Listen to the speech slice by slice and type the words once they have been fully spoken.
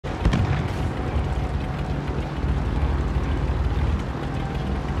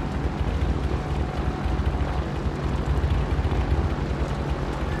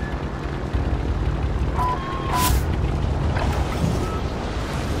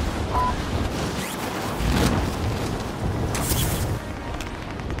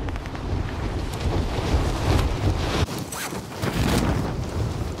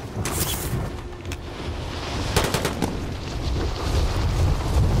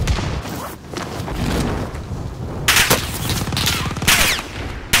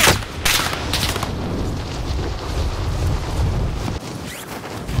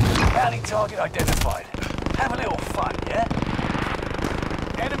identified. Have a little fun, yeah?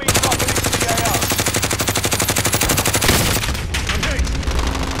 Enemy dropping into the AO.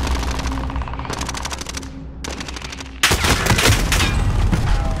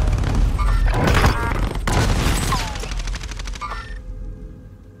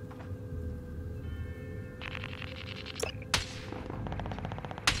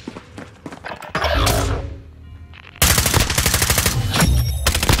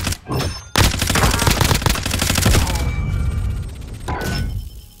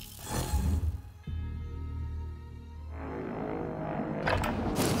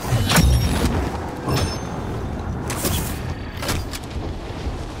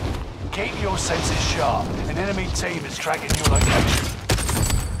 Keep your senses sharp. An enemy team is tracking your location.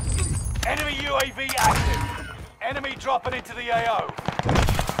 Enemy UAV active. Enemy dropping into the AO.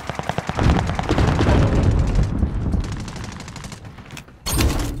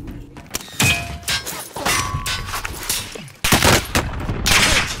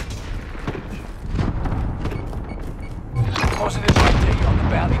 Positive ID on the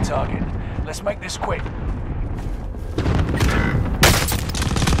bounty target. Let's make this quick.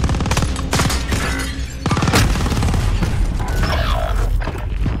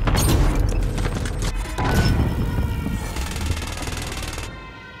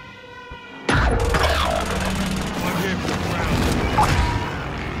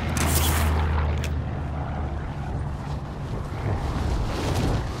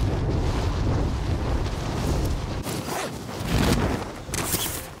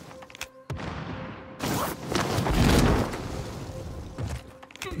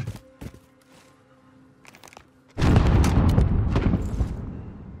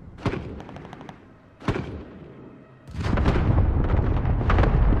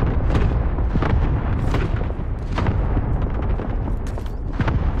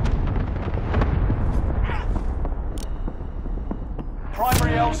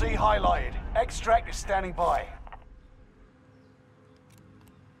 Primary LZ highlighted. Extract is standing by.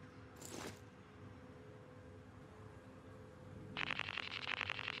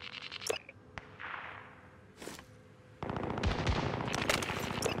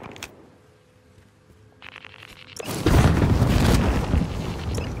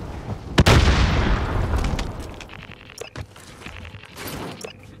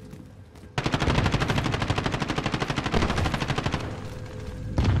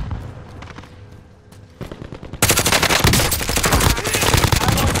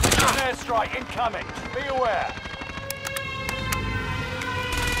 Airstrike incoming. Be aware.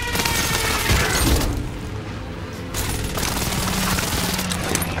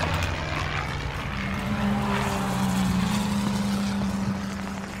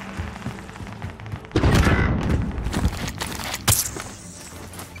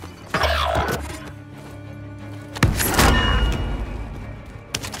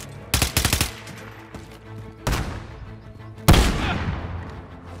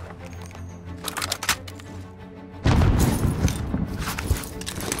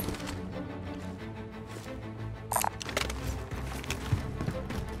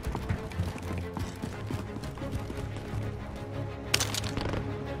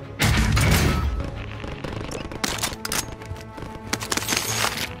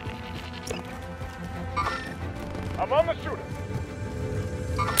 I'm on the shooter.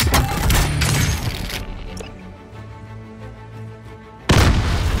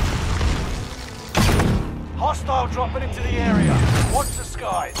 Hostile dropping into the area. Watch the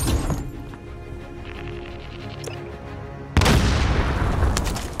skies.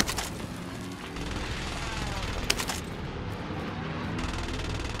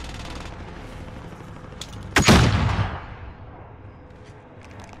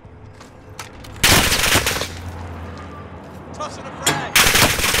 Tossing a frag.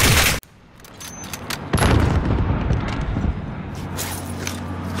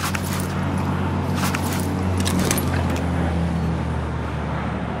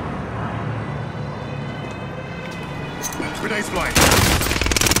 Grenades flying.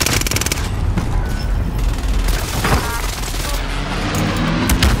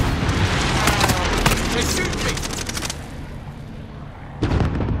 They shoot me.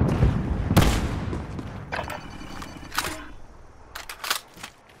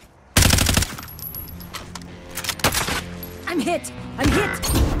 I'm hit! I'm hit!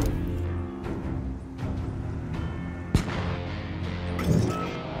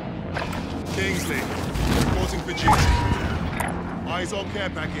 Kingsley, reporting for duty. Eyes on care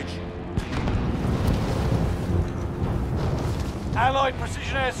package. Allied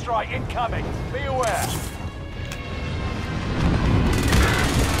precision airstrike incoming. Be aware.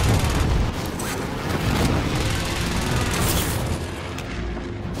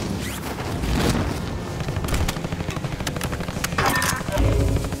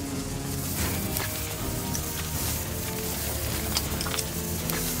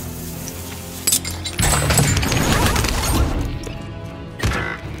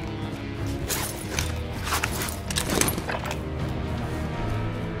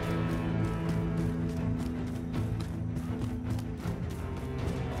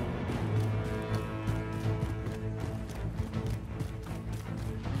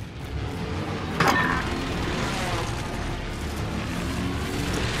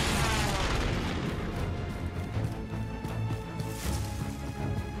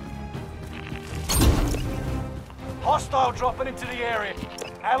 Hostile dropping into the area.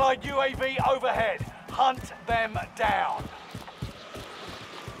 Allied UAV overhead. Hunt them down.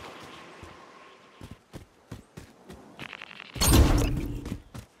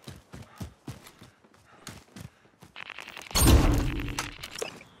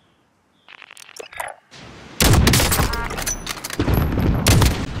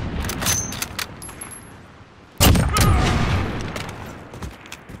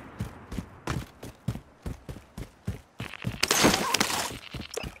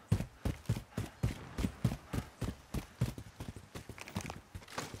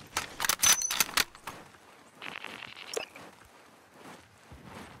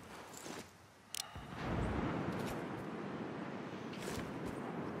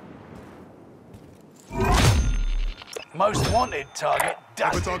 Most wanted target, Have a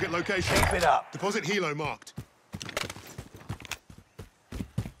dusted. target location. Keep it up. Deposit helo marked.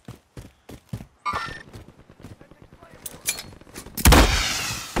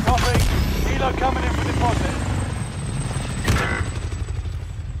 Copy. Helo coming in for deposit.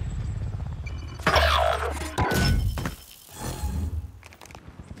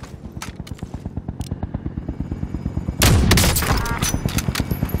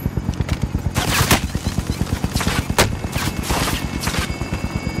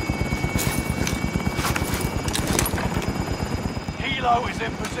 Helo is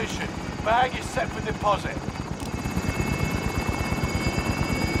in position. Bag is set for deposit.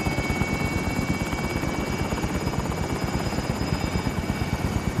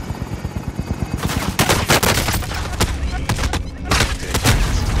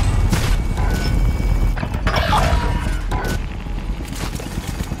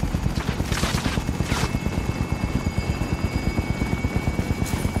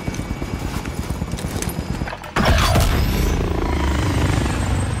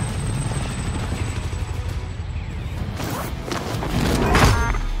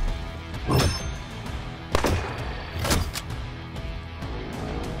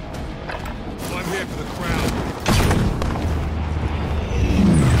 I'm here for the crown.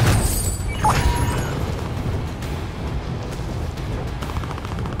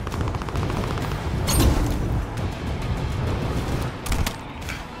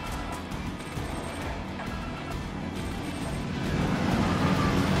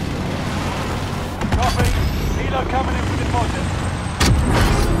 Copy. Helo coming in for deposit.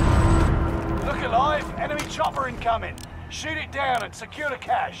 Look alive. Enemy chopper incoming. Shoot it down and secure the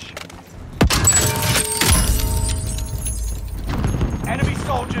cash. Enemy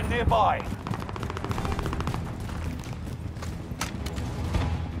soldier nearby.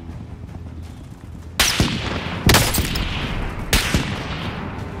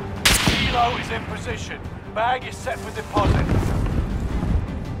 Helo is in position. Bag is set for deposit.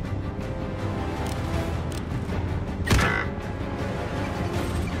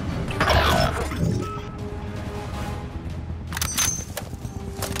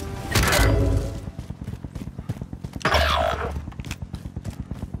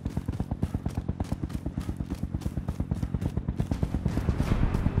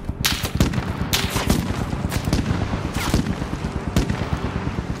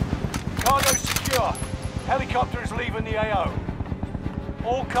 Cargo secure. Helicopter is leaving the AO.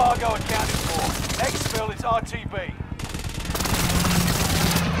 All cargo accounted for. Exfil is RTB.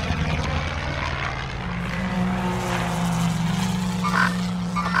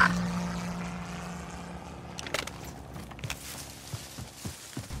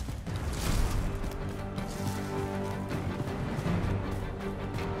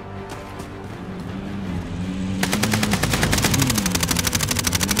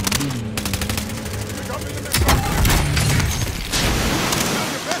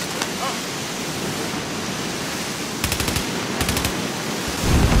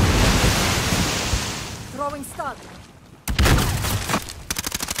 Throwing stun.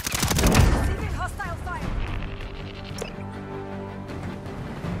 Receiving hostile fire.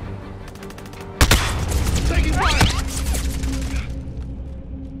 Taking fire!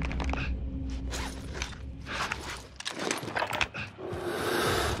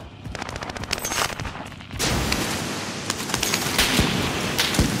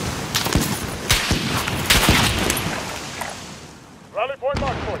 Rally point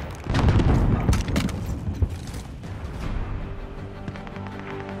mark for you.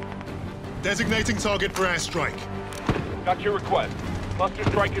 Designating target for airstrike. Got your request. Cluster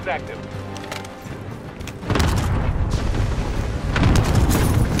strike is active.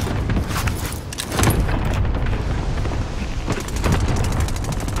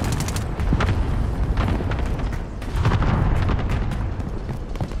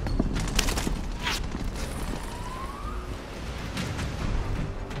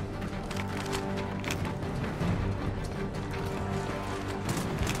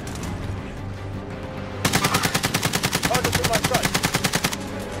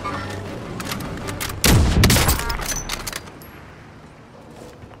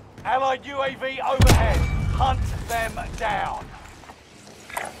 Allied UAV overhead. Hunt them down.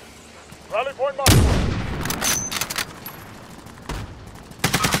 Rally point marked.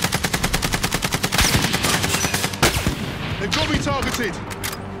 They've got me targeted.